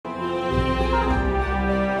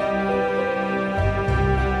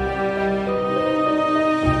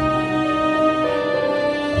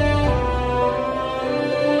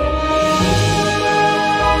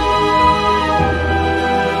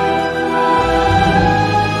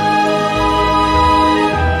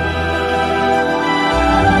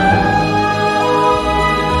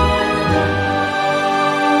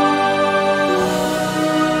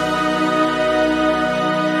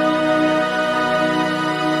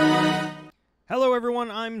Hello everyone,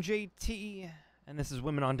 I'm JT, and this is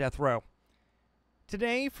Women on Death Row.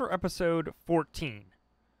 Today, for episode 14,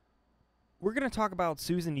 we're going to talk about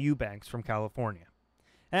Susan Eubanks from California.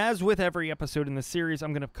 As with every episode in this series,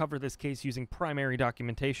 I'm going to cover this case using primary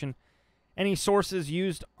documentation. Any sources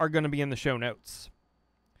used are going to be in the show notes.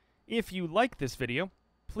 If you like this video,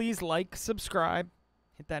 please like, subscribe,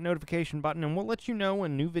 hit that notification button, and we'll let you know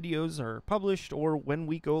when new videos are published or when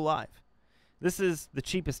we go live. This is the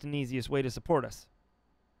cheapest and easiest way to support us.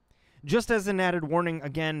 Just as an added warning,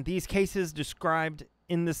 again, these cases described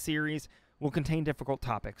in this series will contain difficult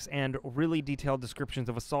topics and really detailed descriptions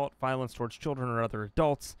of assault, violence towards children or other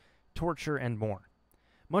adults, torture, and more.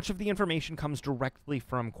 Much of the information comes directly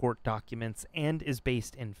from court documents and is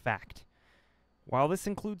based in fact. While this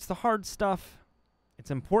includes the hard stuff,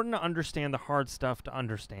 it's important to understand the hard stuff to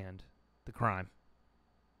understand the crime.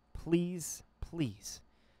 Please, please,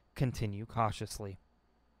 continue cautiously.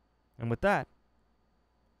 And with that,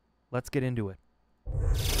 let's get into it.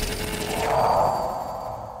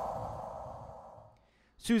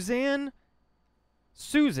 Susan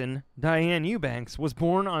Diane Eubanks was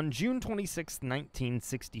born on June 26,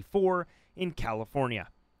 1964 in California.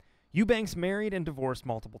 Eubanks married and divorced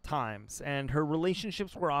multiple times, and her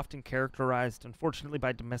relationships were often characterized, unfortunately,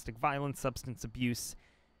 by domestic violence, substance abuse,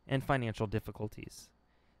 and financial difficulties.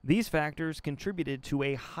 These factors contributed to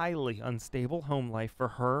a highly unstable home life for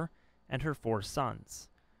her and her 4 sons: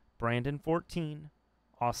 Brandon 14,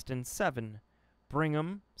 Austin 7,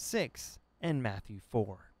 Brigham 6, and Matthew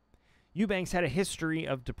 4. Eubanks had a history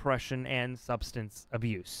of depression and substance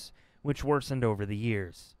abuse, which worsened over the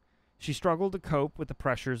years. She struggled to cope with the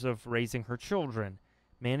pressures of raising her children,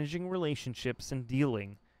 managing relationships, and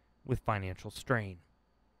dealing with financial strain.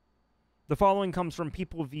 The following comes from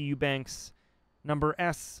People v. Eubanks, number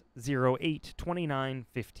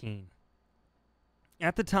S082915.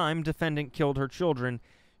 At the time defendant killed her children,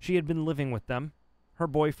 she had been living with them, her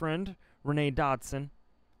boyfriend, Renee Dodson,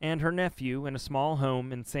 and her nephew in a small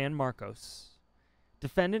home in San Marcos.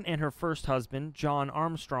 Defendant and her first husband, John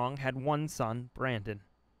Armstrong, had 1 son, Brandon.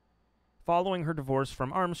 Following her divorce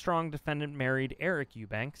from Armstrong, defendant married Eric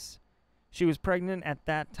Eubanks. She was pregnant at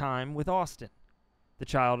that time with Austin, the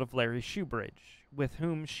child of Larry Shoebridge, with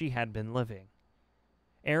whom she had been living.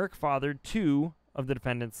 Eric fathered 2 of the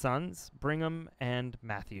defendant's sons, Brigham and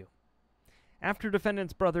Matthew. After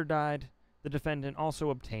defendant's brother died, the defendant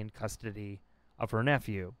also obtained custody of her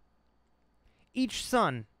nephew. Each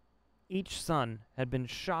son had been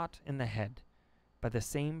shot in the head by the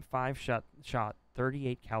same 5-shot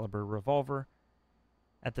 38 caliber revolver.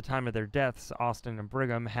 At the time of their deaths, Austin and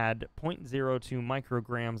Brigham had 0.02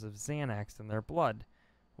 micrograms of Xanax in their blood,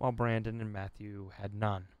 while Brandon and Matthew had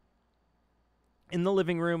none. In the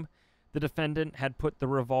living room, the defendant had put the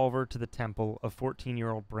revolver to the temple of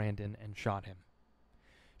 14-year-old Brandon and shot him.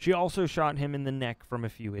 She also shot him in the neck from a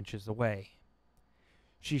few inches away.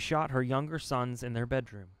 She shot her younger sons in their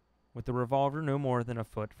bedroom. With the revolver no more than a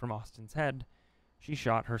foot from Austin's head, she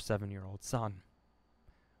shot her 7-year-old son.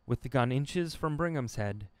 With the gun inches from Brigham's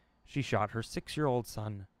head, she shot her 6-year-old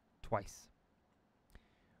son twice.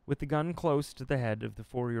 With the gun close to the head of the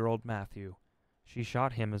 4-year-old Matthew, she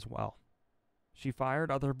shot him as well. She fired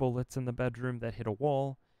other bullets in the bedroom that hit a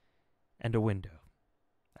wall and a window.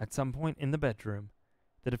 At some point in the bedroom,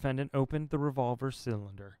 the defendant opened the revolver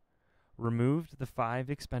cylinder, removed the 5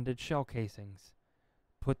 expended shell casings,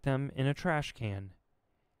 put them in a trash can,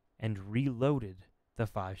 and reloaded the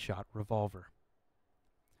 5-shot revolver.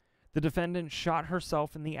 The defendant shot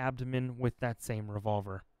herself in the abdomen with that same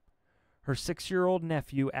revolver. Her 6-year-old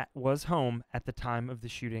nephew was home at the time of the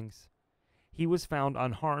shootings. He was found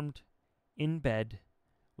unharmed, in bed,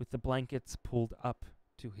 with the blankets pulled up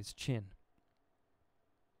to his chin.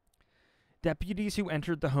 Deputies who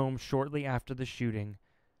entered the home shortly after the shooting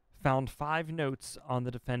found 5 notes on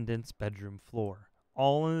the defendant's bedroom floor,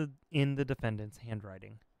 all in the defendant's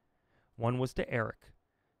handwriting. One was to Eric.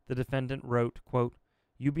 The defendant wrote, quote,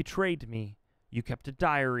 "You betrayed me, you kept a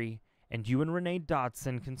diary, and you and Renee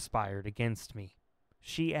Dodson conspired against me."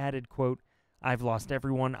 She added, quote, "I've lost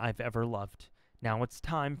everyone I've ever loved. Now it's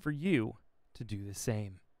time for you to do the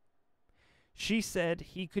same." She said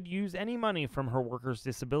he could use any money from her workers'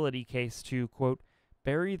 disability case to, quote,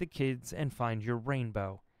 "bury the kids and find your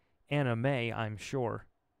rainbow. Anna May, I'm sure."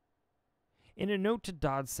 In a note to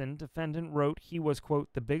Dodson, defendant wrote he was,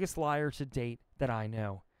 quote, "the biggest liar to date that I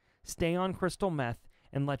know. Stay on crystal meth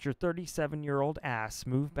and let your 37-year-old ass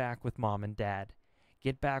move back with mom and dad.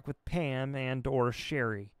 Get back with Pam and or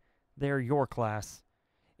Sherry. They're your class."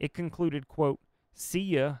 It concluded, quote, "See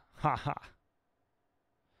ya, ha ha."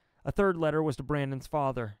 A third letter was to Brandon's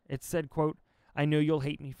father. It said, quote, "I know you'll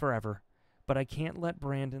hate me forever, but I can't let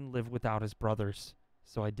Brandon live without his brothers,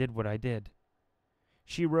 so I did what I did.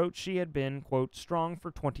 She wrote she had been, quote, strong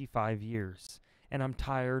for 25 years, and I'm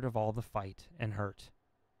tired of all the fight and hurt.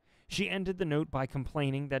 She ended the note by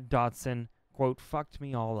complaining that Dodson, quote, fucked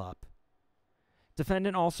me all up.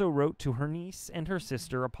 Defendant also wrote to her niece and her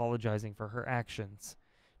sister apologizing for her actions.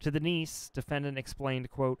 To the niece, defendant explained,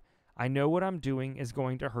 quote, I know what I'm doing is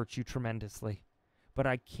going to hurt you tremendously, but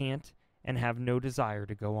I can't and have no desire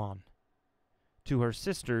to go on. To her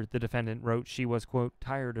sister, the defendant wrote she was, quote,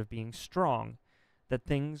 tired of being strong, that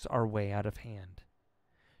things are way out of hand.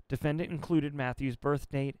 Defendant included Matthew's birth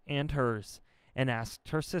date and hers and asked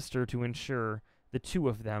her sister to ensure the two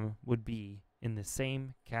of them would be in the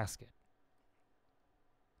same casket.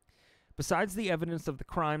 Besides the evidence of the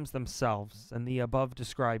crimes themselves and the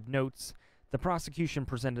above-described notes, the prosecution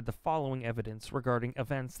presented the following evidence regarding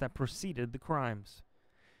events that preceded the crimes.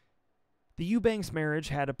 The Eubanks marriage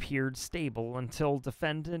had appeared stable until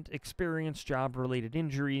defendant experienced job-related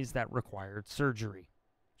injuries that required surgery.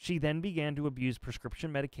 She then began to abuse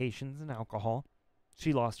prescription medications and alcohol.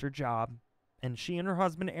 She lost her job, and she and her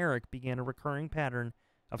husband Eric began a recurring pattern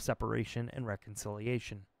of separation and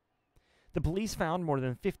reconciliation. The police found more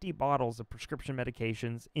than 50 bottles of prescription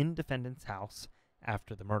medications in defendant's house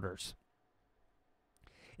after the murders.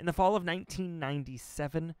 In the fall of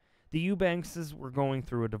 1997, the Eubankses were going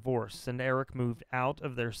through a divorce, and Eric moved out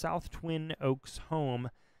of their South Twin Oaks home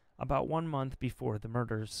about 1 month before the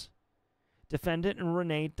murders. Defendant and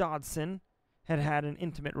Renee Dodson had had an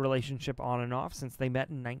intimate relationship on and off since they met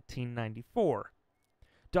in 1994.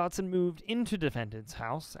 Dodson moved into defendant's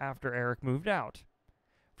house after Eric moved out.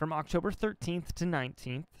 From October 13th to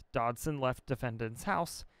 19th, Dodson left defendant's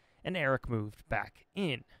house, and Eric moved back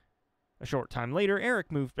in. A short time later, Eric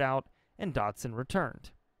moved out, and Dodson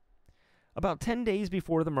returned. About 10 days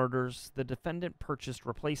before the murders, the defendant purchased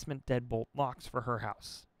replacement deadbolt locks for her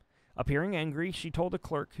house. Appearing angry, she told a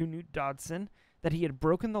clerk who knew Dodson that he had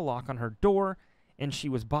broken the lock on her door, and she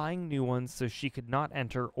was buying new ones so she could not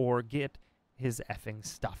enter or get his effing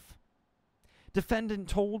stuff. Defendant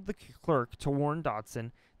told the clerk to warn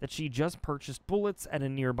Dodson that she just purchased bullets at a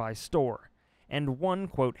nearby store, and one,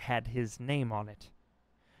 quote, had his name on it.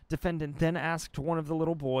 Defendant then asked one of the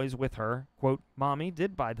little boys with her, quote, Mommy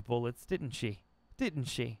did buy the bullets, didn't she? Didn't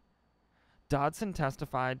she? Dodson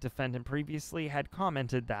testified defendant previously had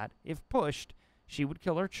commented that, if pushed, she would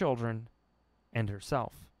kill her children and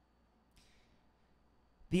herself.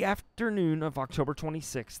 The afternoon of October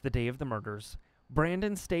 26, the day of the murders,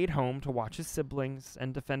 Brandon stayed home to watch his siblings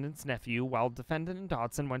and defendant's nephew while defendant and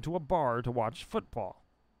Dodson went to a bar to watch football.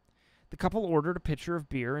 The couple ordered a pitcher of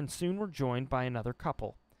beer and soon were joined by another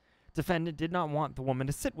couple. Defendant did not want the woman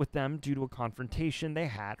to sit with them due to a confrontation they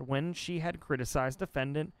had when she had criticized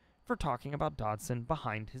defendant for talking about Dodson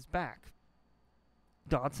behind his back.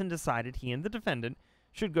 Dodson decided he and the defendant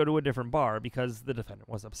should go to a different bar because the defendant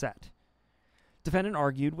was upset. Defendant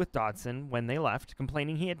argued with Dodson when they left,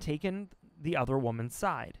 complaining he had taken the other woman's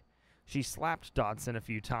side. She slapped Dodson a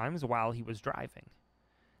few times while he was driving.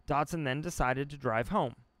 Dodson then decided to drive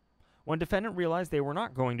home. When defendant realized they were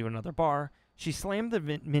not going to another bar, she slammed the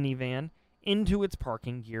minivan into its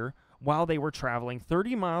parking gear while they were traveling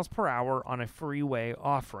 30 miles per hour on a freeway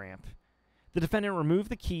off-ramp. The defendant removed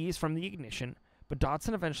the keys from the ignition, but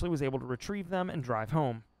Dodson eventually was able to retrieve them and drive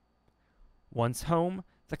home. Once home,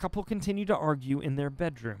 the couple continued to argue in their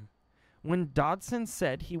bedroom. When Dodson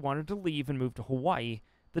said he wanted to leave and move to Hawaii,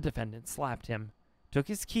 the defendant slapped him, took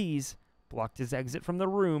his keys, blocked his exit from the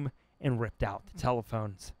room, and ripped out the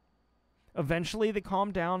telephones. Eventually, they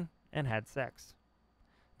calmed down and had sex.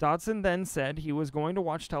 Dodson then said he was going to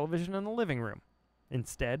watch television in the living room.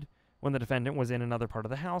 Instead, when the defendant was in another part of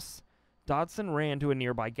the house, Dodson ran to a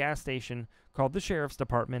nearby gas station, called the sheriff's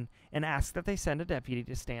department, and asked that they send a deputy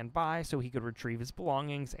to stand by so he could retrieve his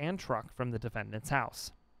belongings and truck from the defendant's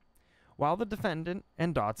house. While the defendant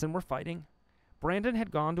and Dodson were fighting, Brandon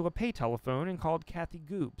had gone to a pay telephone and called Kathy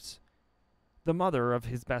Goobs, the mother of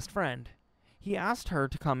his best friend. He asked her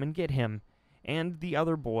to come and get him and the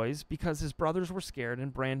other boys because his brothers were scared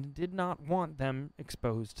and Brandon did not want them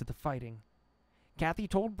exposed to the fighting. Kathy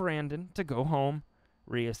told Brandon to go home,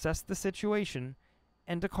 reassess the situation,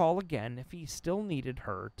 and to call again if he still needed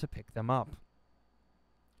her to pick them up.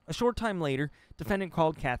 A short time later, defendant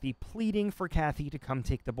called Kathy, pleading for Kathy to come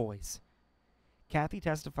take the boys. Kathy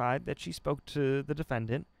testified that she spoke to the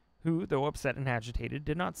defendant, who, though upset and agitated,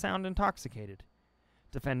 did not sound intoxicated.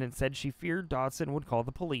 Defendant said she feared Dodson would call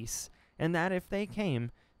the police, and that if they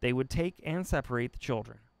came, they would take and separate the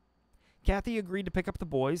children. Kathy agreed to pick up the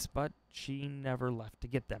boys, but she never left to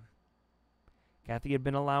get them. Kathy had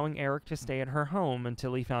been allowing Eric to stay at her home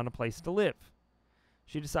until he found a place to live.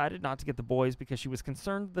 She decided not to get the boys because she was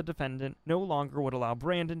concerned the defendant no longer would allow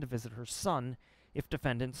Brandon to visit her son if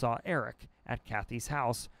defendant saw Eric at Kathy's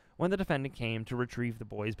house when the defendant came to retrieve the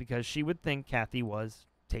boys, because she would think Kathy was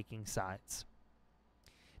taking sides.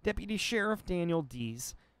 Deputy Sheriff Daniel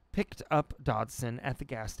Dees picked up Dodson at the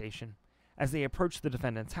gas station. As they approached the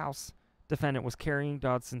defendant's house, defendant was carrying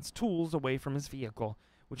Dodson's tools away from his vehicle,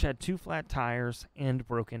 which had 2 flat tires and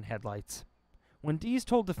broken headlights. When Dees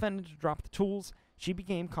told defendant to drop the tools, she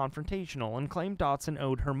became confrontational and claimed Dodson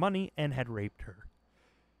owed her money and had raped her.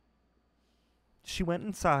 She went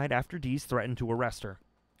inside after Dees threatened to arrest her.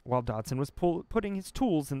 While Dodson was putting his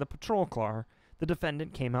tools in the patrol car, the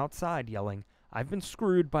defendant came outside yelling, "I've been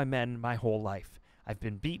screwed by men my whole life. I've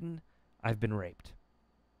been beaten. I've been raped."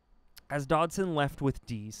 As Dodson left with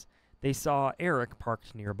Dees, they saw Eric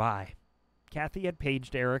parked nearby. Kathy had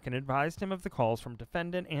paged Eric and advised him of the calls from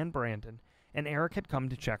defendant and Brandon, and Eric had come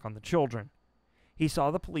to check on the children. He saw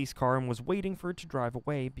the police car and was waiting for it to drive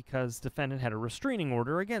away because defendant had a restraining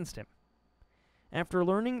order against him. After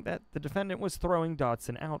learning that the defendant was throwing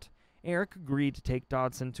Dodson out, Eric agreed to take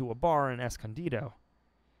Dodson to a bar in Escondido.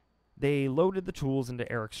 They loaded the tools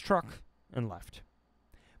into Eric's truck and left.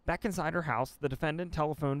 Back inside her house, the defendant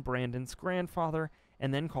telephoned Brandon's grandfather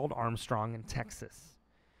and then called Armstrong in Texas.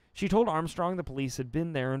 She told Armstrong the police had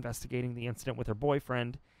been there investigating the incident with her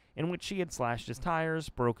boyfriend, in which she had slashed his tires,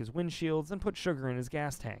 broke his windshields, and put sugar in his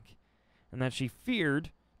gas tank, and that she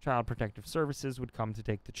feared Child Protective Services would come to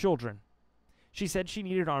take the children. She said she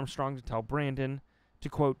needed Armstrong to tell Brandon to,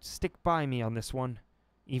 quote, "stick by me on this one,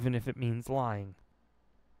 even if it means lying."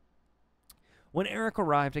 When Eric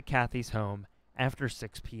arrived at Kathy's home after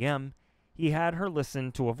 6 p.m., he had her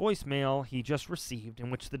listen to a voicemail he just received in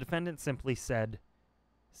which the defendant simply said,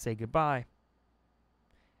 "Say goodbye."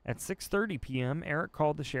 At 6:30 p.m., Eric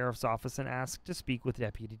called the sheriff's office and asked to speak with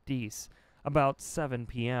Deputy Dees. About 7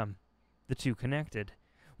 p.m., the two connected.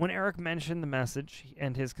 When Eric mentioned the message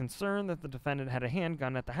and his concern that the defendant had a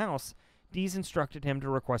handgun at the house, Dees instructed him to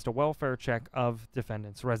request a welfare check of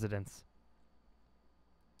defendant's residence.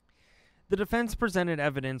 The defense presented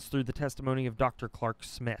evidence through the testimony of Dr. Clark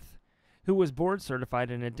Smith, who was board certified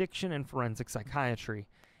in addiction and forensic psychiatry,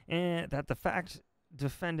 and that the fact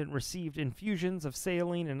defendant received infusions of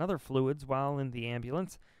saline and other fluids while in the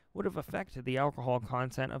ambulance would have affected the alcohol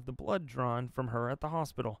content of the blood drawn from her at the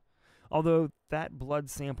hospital. Although that blood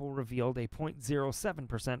sample revealed a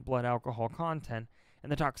 0.07% blood alcohol content,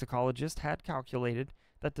 and the toxicologist had calculated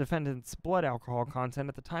that defendant's blood alcohol content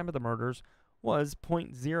at the time of the murders was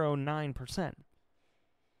 0.09%.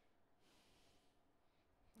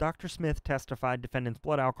 Dr. Smith testified defendant's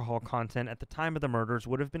blood alcohol content at the time of the murders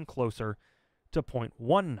would have been closer to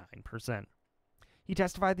 0.19%. He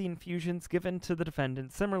testified the infusions given to the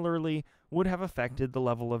defendant similarly would have affected the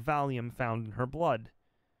level of Valium found in her blood.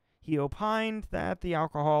 He opined that the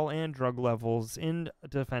alcohol and drug levels in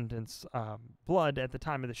defendant's blood at the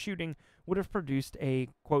time of the shooting would have produced a,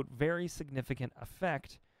 quote, very significant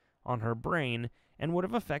effect on her brain and would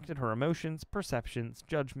have affected her emotions, perceptions,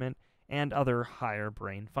 judgment, and other higher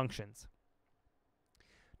brain functions.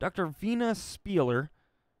 Dr. Vina Spieler,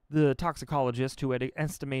 the toxicologist who had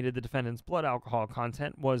estimated the defendant's blood alcohol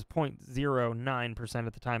content was 0.09%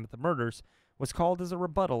 at the time of the murders, was called as a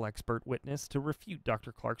rebuttal expert witness to refute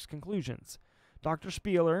Dr. Clark's conclusions. Dr.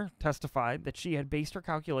 Spieler testified that she had based her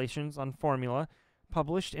calculations on formula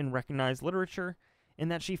published in recognized literature,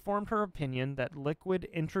 and that she formed her opinion that liquid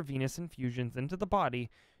intravenous infusions into the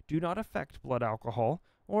body do not affect blood alcohol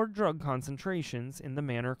or drug concentrations in the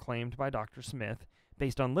manner claimed by Dr. Smith,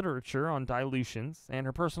 based on literature on dilutions and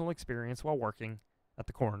her personal experience while working at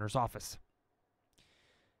the coroner's office.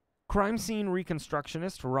 Crime scene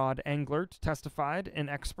reconstructionist Rod Englert testified as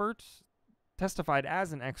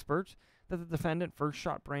an expert that the defendant first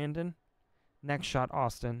shot Brandon, next shot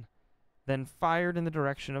Austin, then fired in the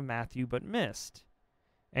direction of Matthew but missed.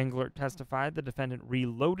 Englert testified the defendant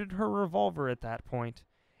reloaded her revolver at that point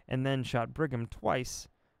and then shot Brigham twice,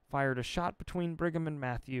 fired a shot between Brigham and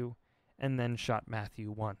Matthew, and then shot Matthew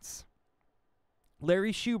once.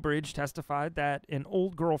 Larry Shoebridge testified that an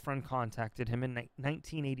old girlfriend contacted him in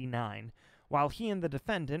 1989 while he and the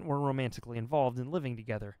defendant were romantically involved in living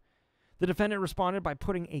together. The defendant responded by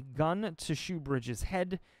putting a gun to Shoebridge's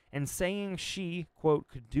head and saying she, quote,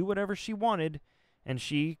 could do whatever she wanted and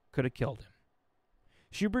she could have killed him.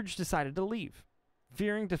 Shoebridge decided to leave.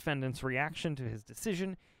 Fearing defendant's reaction to his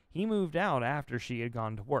decision, he moved out after she had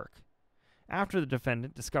gone to work. After the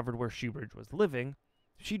defendant discovered where Shoebridge was living,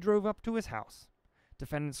 she drove up to his house.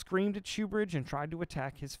 Defendant screamed at Shoebridge and tried to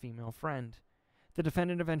attack his female friend. The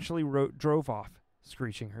defendant eventually drove off,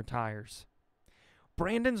 screeching her tires.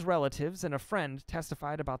 Brandon's relatives and a friend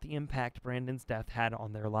testified about the impact Brandon's death had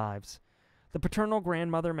on their lives. The paternal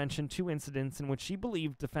grandmother mentioned 2 incidents in which she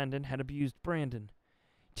believed defendant had abused Brandon.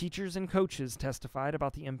 Teachers and coaches testified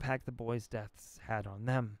about the impact the boys' deaths had on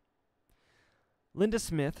them. Linda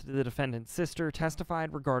Smith, the defendant's sister,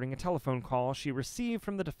 testified regarding a telephone call she received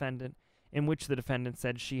from the defendant in which the defendant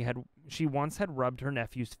said she once had rubbed her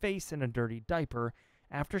nephew's face in a dirty diaper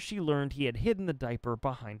after she learned he had hidden the diaper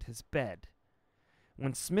behind his bed.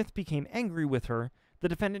 When Smith became angry with her, the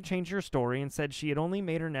defendant changed her story and said she had only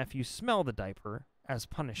made her nephew smell the diaper as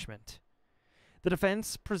punishment. The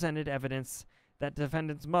defense presented evidence that the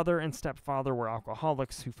defendant's mother and stepfather were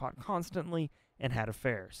alcoholics who fought constantly and had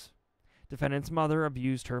affairs. Defendant's mother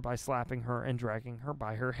abused her by slapping her and dragging her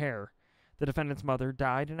by her hair. The defendant's mother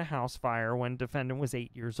died in a house fire when defendant was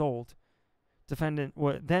 8 years old. Defendant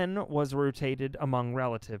then was rotated among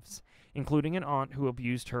relatives, including an aunt who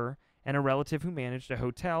abused her and a relative who managed a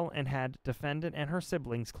hotel and had defendant and her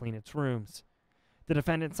siblings clean its rooms. The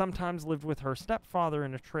defendant sometimes lived with her stepfather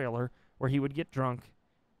in a trailer where he would get drunk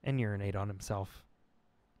and urinate on himself.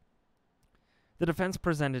 The defense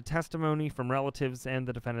presented testimony from relatives and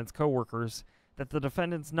the defendant's co-workers that the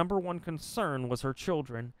defendant's number one concern was her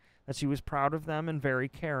children, that she was proud of them and very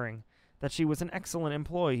caring, that she was an excellent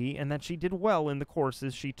employee, and that she did well in the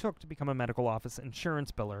courses she took to become a medical office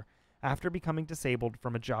insurance biller after becoming disabled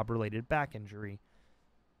from a job-related back injury.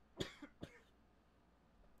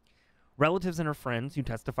 Relatives and her friends who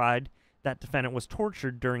testified that defendant was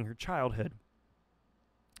tortured during her childhood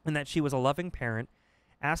and that she was a loving parent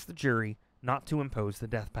asked the jury not to impose the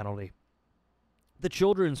death penalty. The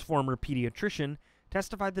children's former pediatrician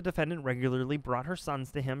testified the defendant regularly brought her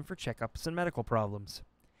sons to him for checkups and medical problems.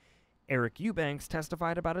 Eric Eubanks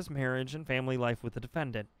testified about his marriage and family life with the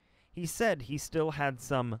defendant. He said he still had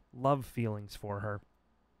some love feelings for her.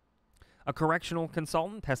 A correctional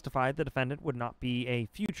consultant testified the defendant would not be a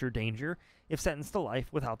future danger if sentenced to life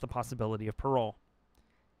without the possibility of parole.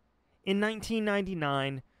 In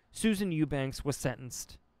 1999, Susan Eubanks was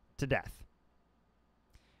sentenced to death.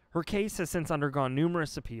 Her case has since undergone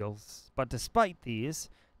numerous appeals, but despite these,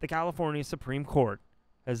 the California Supreme Court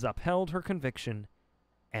has upheld her conviction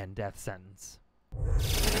and death sentence.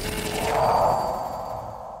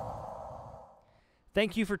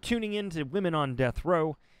 Thank you for tuning in to Women on Death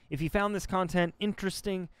Row. If you found this content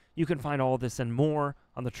interesting, you can find all this and more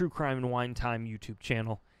on the True Crime and Wine Time YouTube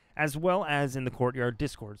channel, as well as in the Courtyard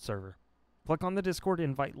Discord server. Click on the Discord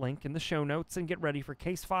invite link in the show notes and get ready for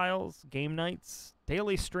case files, game nights,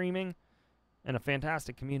 daily streaming, and a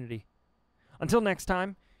fantastic community. Until next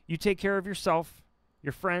time, you take care of yourself,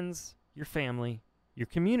 your friends, your family, your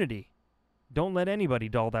community. Don't let anybody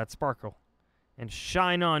dull that sparkle. And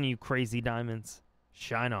shine on, you crazy diamonds.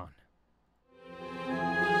 Shine on.